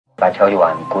If I tell you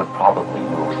I'm good, probably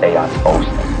you will say I'm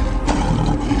boasting.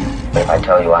 But if I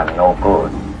tell you I'm no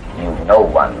good, you know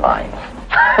one line.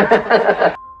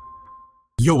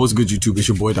 Yo, what's good, YouTube? It's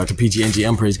your boy, Dr. PGNG.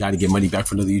 I'm Praise God to get money back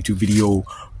for another YouTube video.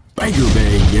 Banger,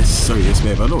 man. Yes, sir. Yes,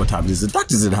 man. I know what time it is. The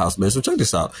doctor's in the house, man. So check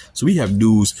this out. So we have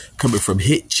news coming from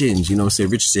Hitchins. You know what I'm saying?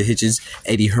 Richardson Hitchins,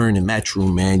 Eddie Hearn, and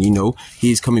Matchroom, man. You know,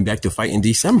 he's coming back to fight in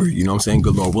December. You know what I'm saying?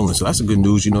 Good Lord willing. So that's a good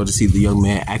news, you know, to see the young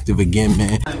man active again,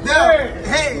 man.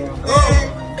 Hey,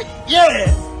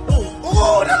 yeah.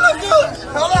 Oh, that look good.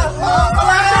 Hold on.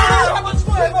 How much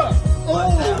fun?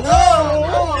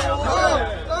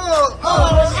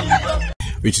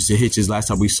 Richardson Hitchins, last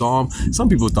time we saw him, some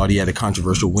people thought he had a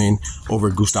controversial win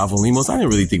over Gustavo Lemos. I didn't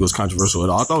really think it was controversial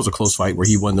at all. I thought it was a close fight where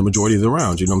he won the majority of the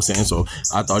rounds, you know what I'm saying? So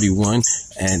I thought he won,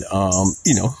 and,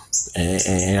 you know,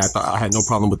 and I thought I had no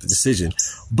problem with the decision.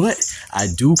 But I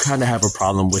do kind of have a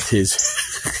problem with his,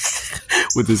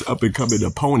 with his up-and-coming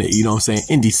opponent, you know what I'm saying,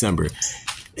 in December.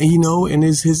 And, you know, and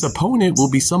his opponent will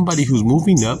be somebody who's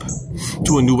moving up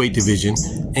to a new weight division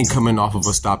and coming off of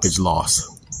a stoppage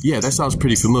loss. Yeah, that sounds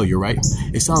pretty familiar, right?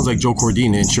 It sounds like Joe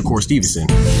Cordina and Shakur Stevenson.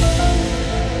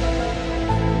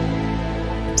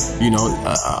 You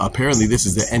know, apparently this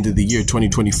is the end of the year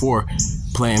 2024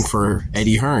 plan for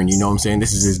Eddie Hearn. You know what I'm saying?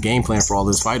 This is his game plan for all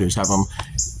his fighters. Have him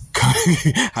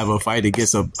have a fight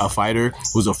against a fighter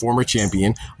who's a former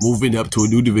champion, moving up to a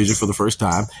new division for the first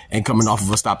time and coming off of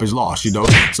a stoppage loss, you know?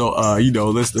 So, you know,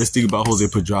 let's think about Jose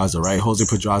Pedraza, right? Jose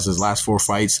Pedraza's last 4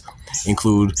 fights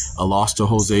include a loss to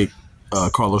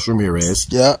Carlos Ramirez.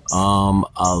 Yeah.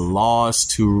 A loss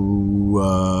to,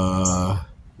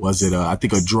 I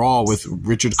think a draw with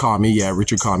Richard Comey. Yeah,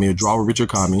 Richard Comey. A draw with Richard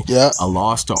Comey. Yeah. A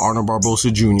loss to Arnold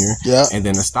Barbosa Jr. Yeah. And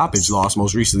then a stoppage loss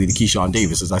most recently to Keyshawn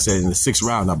Davis, as I said, in the 6th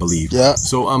round, I believe. Yeah.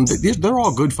 So, they're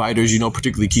all good fighters, you know,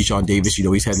 particularly Keyshawn Davis. You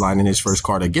know, he's headlining his first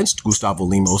card against Gustavo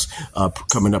Lemos,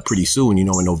 coming up pretty soon, you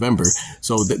know, in November.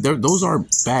 So those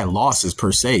aren't bad losses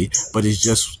per se, but it's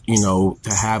just, you know,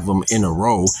 to have them in a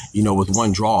row, you know, with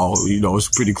 1 draw, you know, it's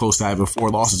pretty close to having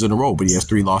 4 losses in a row, but he has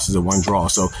 3 losses and 1 draw.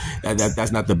 So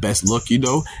that's not the best look, you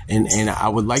know, and I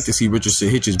would like to see Richardson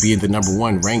Hitchins being the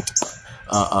 #1 ranked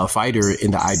fighter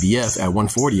in the IBF at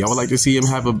 140. I would like to see him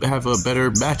have a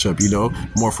better matchup, you know,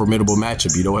 more formidable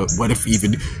matchup. You know, what if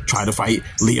even try to fight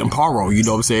Liam Paro, you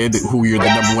know what I'm saying, who you're the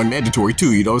 #1 mandatory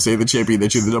too, you know what I'm saying, the champion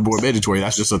that you're the #1 mandatory.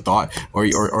 That's just a thought,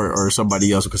 or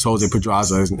somebody else, because Jose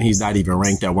Pedraza, he's not even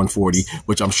ranked at 140,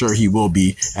 which I'm sure he will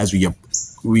be as we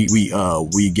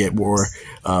get more,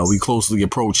 we closely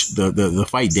approach the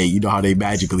fight date. You know how they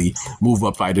magically move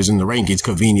up fighters in the rankings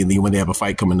conveniently when they have a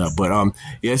fight coming up. But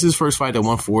yeah, it's his first fight at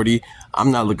 140.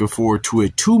 I'm not looking forward to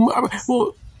it too much.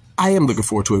 Well, I am looking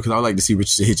forward to it because I would like to see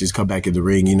Richardson Hitchins come back in the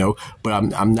ring, you know, but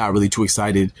I'm not really too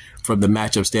excited from the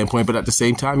matchup standpoint. But at the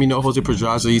same time, you know, Jose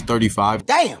Pedraza, he's 35.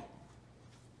 Damn.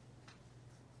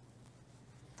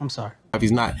 I'm sorry.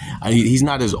 He's not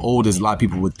as old as a lot of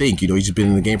people would think. You know, he's just been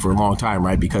in the game for a long time,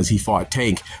 right? Because he fought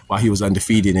Tank while he was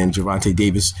undefeated, and Gervonta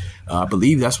Davis, I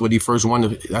believe that's when he first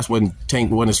won. That's when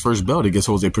Tank won his first belt against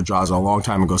Jose Pedraza a long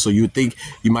time ago. So you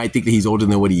might think that he's older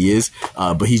than what he is,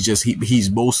 but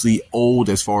he's mostly old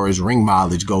as far as ring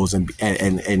mileage goes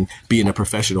and being a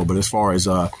professional. But as far as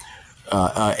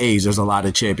age, there's a lot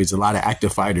of champions, a lot of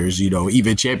active fighters, you know,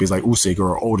 even champions like Usyk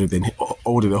are older than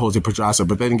Jose Pedraza,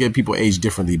 but then again, people age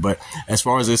differently. But as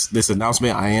far as this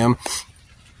announcement, I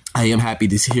am happy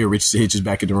to hear Richardson Hitchins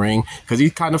back in the ring because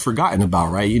he's kind of forgotten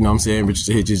about, right? You know what I'm saying?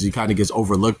 Richardson Hitchins, he kind of gets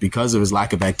overlooked because of his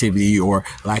lack of activity or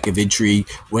lack of intrigue,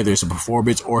 whether it's a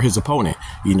performance or his opponent,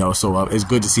 you know? So it's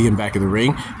good to see him back in the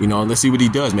ring, you know, and let's see what he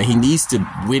does, man. He needs to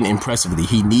win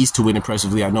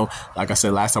impressively. I know, like I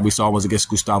said, last time we saw him was against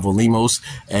Gustavo Lemos,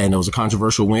 and it was a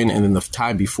controversial win. And then the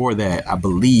time before that, I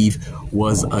believe,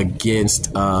 was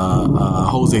against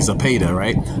Jose Zepeda,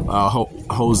 right?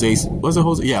 Jose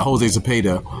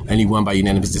Zepeda. And he won by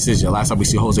unanimous decision. Last time we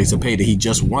see Jose Zepeda, he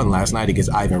just won last night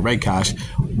against Ivan Redkosh,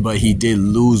 but he did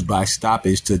lose by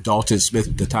stoppage to Dalton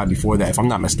Smith the time before that, if I'm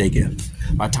not mistaken.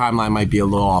 My timeline might be a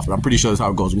little off, but I'm pretty sure that's how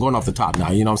it goes. I'm going off the top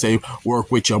now, you know what I'm saying?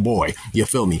 Work with your boy, you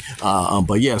feel me?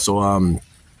 But yeah, so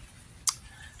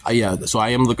so I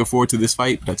am looking forward to this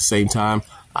fight, but at the same time,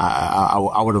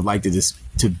 I would have liked it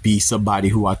to be somebody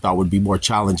who I thought would be more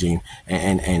challenging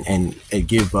and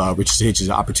give Richardson Hitchins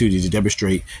an opportunity to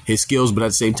demonstrate his skills. But at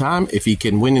the same time, if he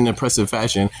can win in impressive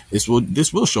fashion, this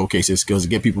will showcase his skills and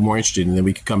get people more interested, and then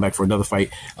we can come back for another fight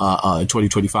in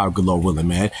 2025. Good Lord willing,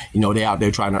 man. You know, they out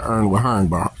there trying to earn with Hearn,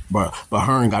 but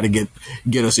Hearn got to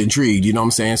get us intrigued. You know what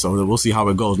I'm saying? So we'll see how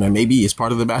it goes, man. Maybe it's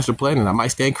part of the master plan, and I might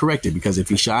stand corrected, because if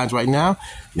he shines right now,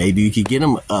 maybe we could get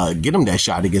him that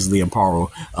shot against Liam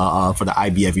Paro for the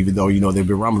IBF, even though, you know, they've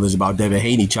been rumblings about Devin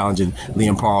Haney challenging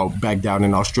Liam Paul back down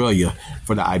in Australia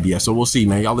for the IBF. So we'll see,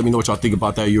 man. Y'all let me know what y'all think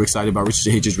about that. Are you excited about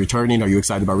Richardson Hitchins returning? Are you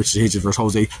excited about Richardson Hitchins versus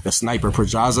Jose the Sniper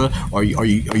Pedraza? Or are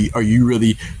you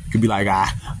really could be like,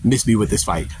 miss me with this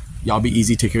fight? Y'all be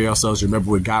easy. Take care of yourselves.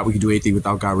 Remember, with God, we can do anything.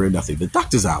 Without God, we're nothing. The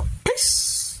doctor's out.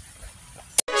 Peace.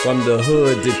 From the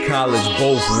hood to college,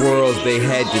 both worlds they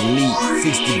had to meet.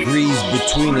 6 degrees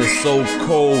between us, so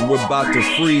cold we're about to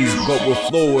freeze. But we're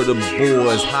Florida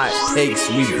boys, hot takes,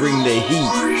 we bring the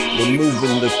heat. We're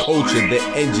moving the culture, the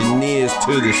engineers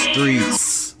to the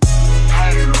streets.